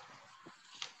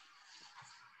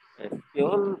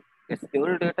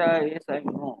 SQL data is I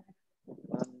know.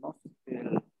 No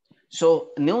SQL. So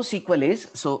NoSQL is,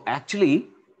 so actually,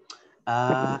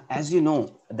 as you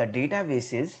know, the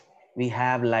databases we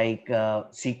have like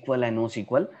SQL and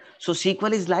NoSQL. So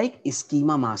SQL is like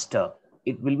schema master.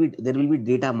 There will be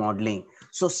data modeling.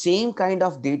 So same kind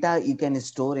of data you can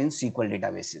store in SQL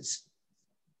databases.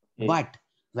 Okay. But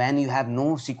when you have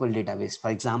NoSQL database,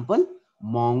 for example,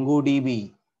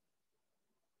 MongoDB,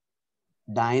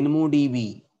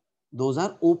 DynamoDB, those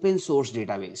are open source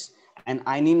database. And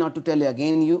I need not to tell you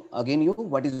again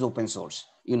what is open source.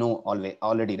 You know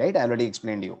already, right? I already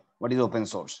explained you what is open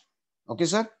source. Okay,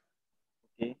 sir.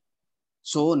 Okay.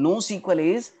 So NoSQL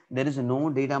is, there is no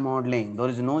data modeling, there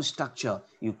is no structure.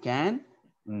 You can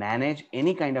manage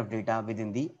any kind of data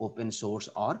within the open source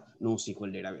or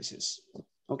NoSQL databases.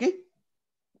 Okay,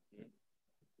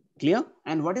 clear?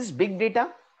 And what is big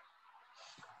data?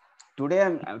 Today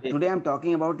I'm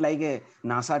talking about like a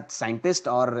NASA scientist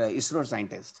or ISRO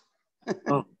scientist.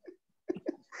 Oh,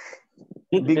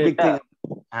 big Big thing. data.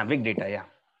 Big data, yeah.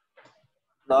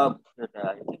 Log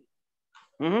data. I think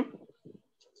Mm-hmm.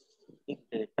 big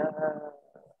data.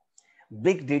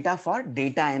 Big data for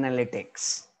data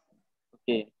analytics.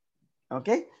 Okay.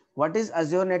 Okay. What is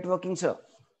Azure networking, sir?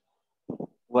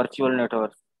 Virtual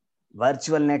network.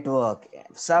 Virtual network,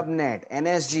 subnet,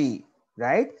 NSG,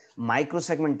 right?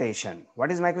 Microsegmentation.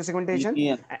 What is microsegmentation?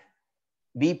 VPN.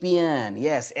 VPN,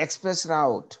 yes, express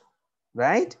route,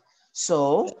 right? Yes.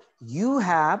 So you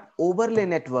have overlay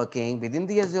networking within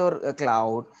the Azure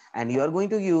cloud, and you are going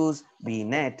to use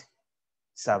VNet,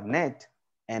 subnet,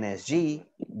 NSG,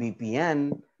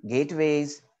 VPN,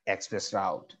 gateways, express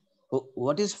route.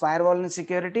 What is firewall and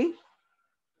security?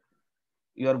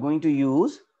 You are going to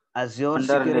use Azure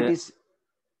Underlay.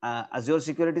 Azure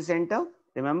Security Center,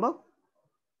 remember?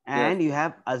 Yes. And you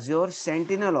have Azure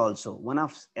Sentinel also, one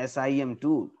of SIM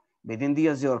tool within the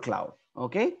Azure cloud.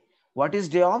 Okay. What is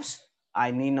DevOps?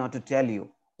 I need not to tell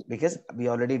you because we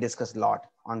already discussed a lot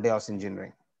on DevOps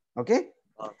engineering. Okay.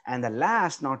 And the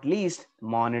last, not least,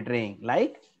 monitoring,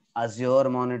 like Azure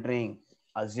monitoring,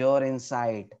 Azure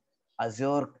Insight,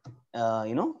 Azure,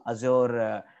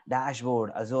 Azure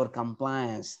dashboard, Azure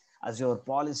compliance, Azure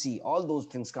policy, all those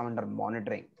things come under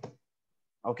monitoring.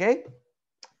 Okay. Okay.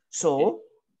 So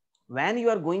when you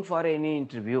are going for any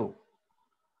interview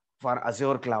for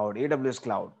Azure cloud, AWS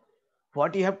cloud,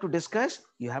 what you have to discuss?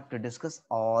 You have to discuss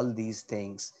all these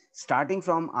things, starting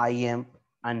from IAM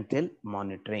until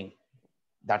monitoring.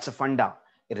 That's a funda.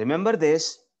 Remember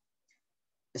this,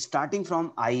 starting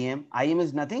from IAM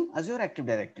is nothing, Azure Active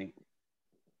Directory.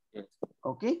 Yes.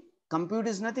 Okay. Compute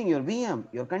is nothing, your VM,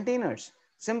 your containers.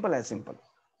 Simple as simple.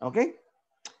 Okay.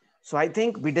 So I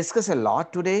think we discussed a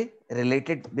lot today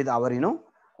related with our,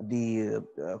 the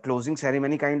closing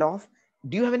ceremony kind of.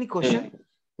 Do you have any Okay. question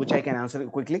which I can answer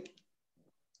quickly?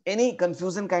 Any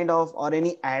confusion kind of, or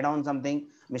any add-on something,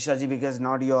 Mishra ji, because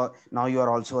now you are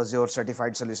also as your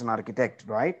certified solution architect,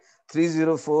 right?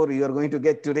 304 you are going to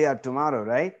get today or tomorrow,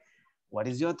 right? What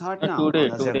is your thought now Today.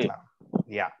 on Azure Today. Cloud?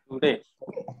 Yeah. Today.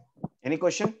 Any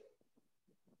question?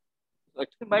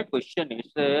 Actually, my question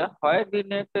is, why we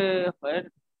need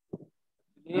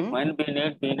Hmm? when we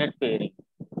need pairing.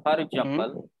 For Hmm?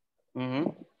 example, Hmm?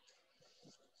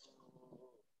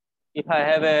 if I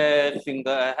have a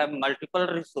single, I have multiple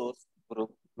resource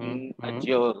group Hmm? in Hmm?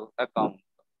 Azure account.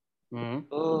 Hmm?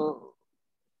 So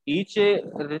each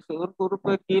resource group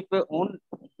keep a own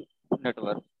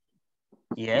network.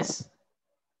 Yes.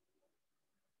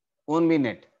 1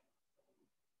 minute.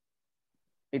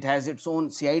 It has its own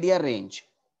CIDR range.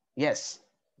 Yes.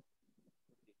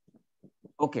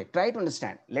 Okay, try to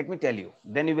understand. Let me tell you.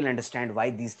 Then you will understand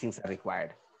why these things are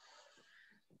required.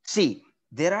 See,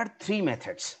 there are three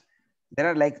methods. There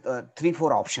are like three,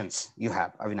 four options you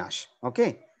have, Avinash.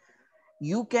 Okay.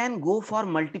 You can go for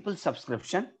multiple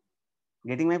subscription.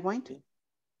 Getting my point?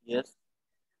 Yes.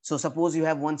 So suppose you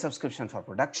have one subscription for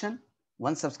production,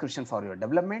 one subscription for your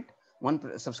development,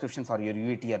 one subscription for your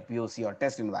UAT or POC or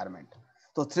test environment.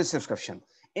 So 3 subscription.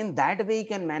 In that way, you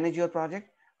can manage your project.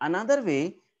 Another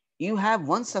way, you have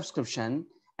one subscription,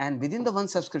 and within the one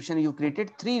subscription, you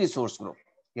created 3 resource group.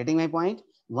 Getting my point?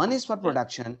 One is for Yes.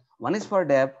 production, one is for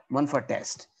dev, one for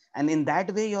test. And in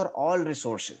that way, your all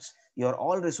resources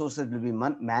will be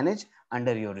managed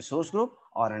under your resource group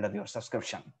or under your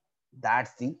subscription.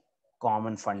 That's the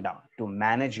common funda to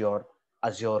manage your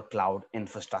Azure cloud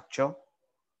infrastructure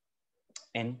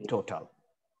in total.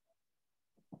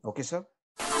 Okay, sir?